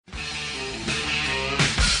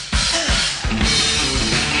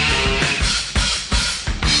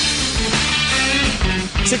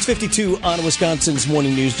6:52 on Wisconsin's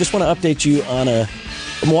Morning News. Just want to update you on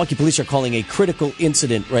Milwaukee police are calling a critical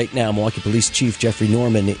incident right now. Milwaukee Police Chief Jeffrey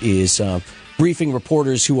Norman is briefing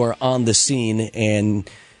reporters who are on the scene, and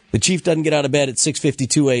the chief doesn't get out of bed at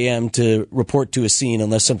 6:52 a.m. to report to a scene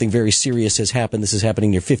unless something very serious has happened. This is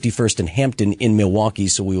happening near 51st and Hampton in Milwaukee,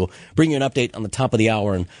 so we will bring you an update on the top of the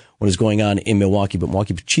hour on what is going on in Milwaukee. But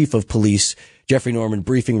Milwaukee Chief of Police Jeffrey Norman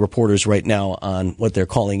briefing reporters right now on what they're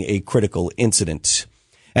calling a critical incident.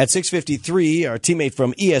 At 6:53, our teammate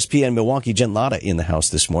from ESPN Milwaukee, Jen Lada, in the house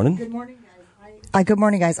this morning. Good morning, guys. Good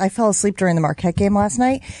morning, guys. I fell asleep during the Marquette game last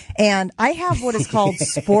night, and I have what is called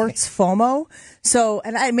sports FOMO. So,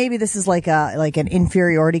 and maybe this is like an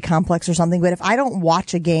inferiority complex or something, but if I don't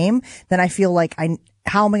watch a game, then I feel like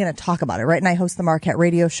how am I going to talk about it, right? And I host the Marquette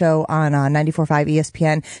radio show on 94.5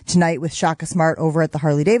 ESPN tonight with Shaka Smart over at the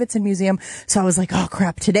Harley-Davidson Museum. So I was like, oh,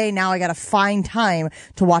 crap, today now I got to find time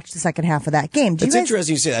to watch the second half of that game. It's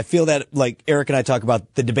interesting you say that. I feel that, like, Eric and I talk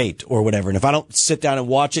about the debate or whatever, and if I don't sit down and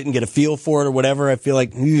watch it and get a feel for it or whatever, I feel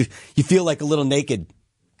like you feel like a little naked.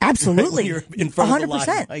 Absolutely. You're in front 100%. Of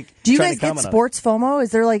the line, like, do you guys get sports FOMO? Is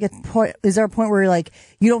there like is there a point where you're like,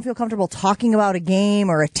 you don't feel comfortable talking about a game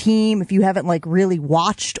or a team if you haven't like really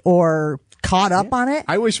watched or caught up on it?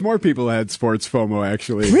 I wish more people had sports FOMO,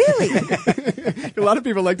 actually. Really? A lot of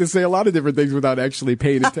people like to say a lot of different things without actually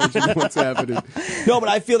paying attention to what's happening. No, but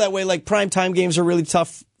I feel that way. Like, primetime games are really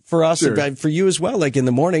tough for us, sure. And for you as well. Like, in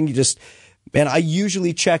the morning, I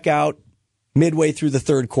usually check out midway through the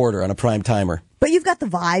third quarter on a prime timer. But you've got the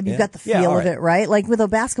vibe, you've got the feel of it, right? Like with a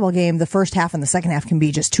basketball game, the first half and the second half can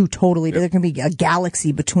be just two totally, there can be a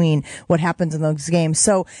galaxy between what happens in those games.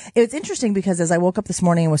 So it's interesting because as I woke up this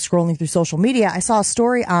morning and was scrolling through social media, I saw a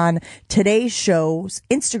story on Today's Show's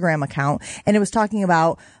Instagram account, and it was talking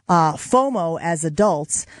about FOMO as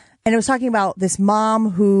adults. And it was talking about this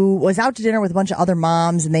mom who was out to dinner with a bunch of other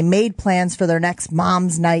moms, and they made plans for their next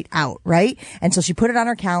mom's night out, right? And so she put it on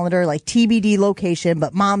her calendar, like TBD location,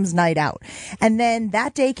 but mom's night out. And then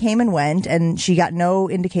that day came and went, and she got no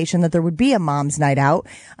indication that there would be a mom's night out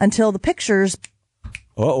until the pictures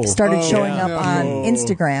started showing up on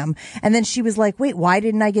Instagram. And then she was like, wait, why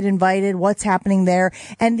didn't I get invited? What's happening there?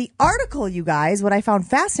 And the article, you guys, what I found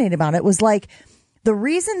fascinating about it was like, the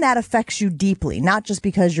reason that affects you deeply, not just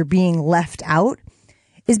because you're being left out,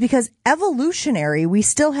 is because evolutionary, we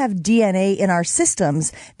still have DNA in our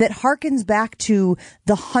systems that harkens back to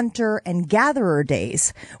the hunter and gatherer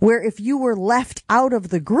days, where if you were left out of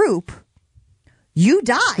the group, you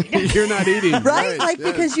died. You're not eating. Right? Like,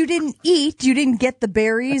 because you didn't eat, you didn't get the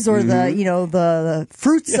berries or the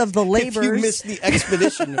fruits of the labors. If you missed the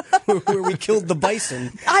expedition where we killed the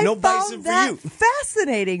bison, no bison for you. I found that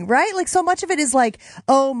fascinating, right? Like, so much of it is like,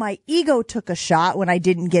 oh, my ego took a shot when I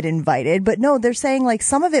didn't get invited. But no, they're saying like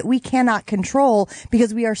some of it we cannot control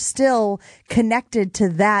because we are still connected to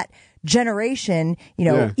that generation,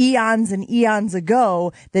 eons and eons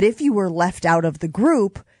ago, that if you were left out of the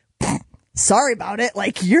group, sorry about it.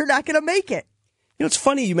 Like, you're not going to make it. It's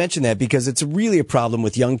funny you mention that because it's really a problem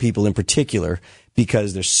with young people in particular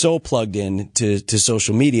because they're so plugged in to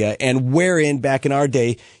social media, and wherein back in our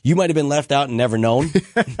day, you might have been left out and never known.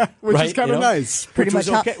 Which is kind of nice. Pretty much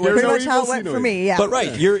how it went for me, yeah.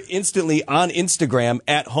 But you're instantly on Instagram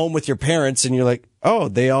at home with your parents, and you're like, oh,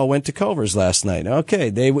 they all went to Culver's last night.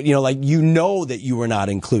 Okay. They, that you were not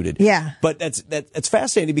included. Yeah. But that's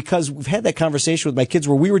fascinating because we've had that conversation with my kids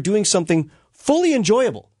where we were doing something fully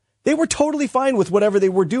enjoyable. They were totally fine with whatever they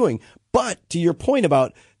were doing. But to your point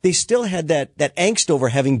about they still had that angst over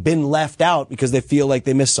having been left out because they feel like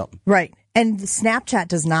they missed something. Right. And Snapchat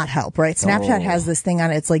does not help, right? Snapchat has this thing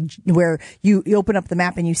on it. It's like where you open up the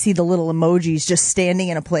map and you see the little emojis just standing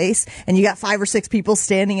in a place, and you got 5 or 6 people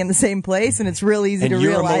standing in the same place, and it's real easy to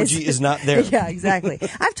realize. And your emoji is not there. Yeah, exactly.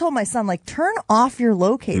 I've told my son, like, turn off your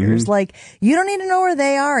locators. Like, you don't need to know where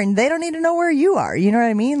they are, and they don't need to know where you are. You know what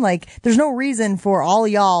I mean? Like, there's no reason for all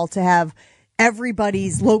y'all to have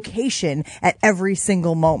everybody's location at every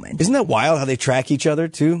single moment. Isn't that wild how they track each other,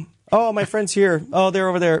 too? Oh, my friend's here. Oh, they're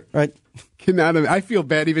over there. Right. I feel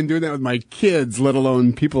bad even doing that with my kids, let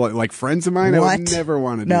alone people like friends of mine. What? I would never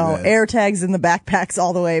want to do that. No, air tags in the backpacks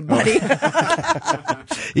all the way, buddy.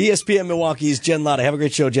 ESPN Milwaukee's Jen Lada. Have a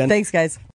great show, Jen. Thanks, guys.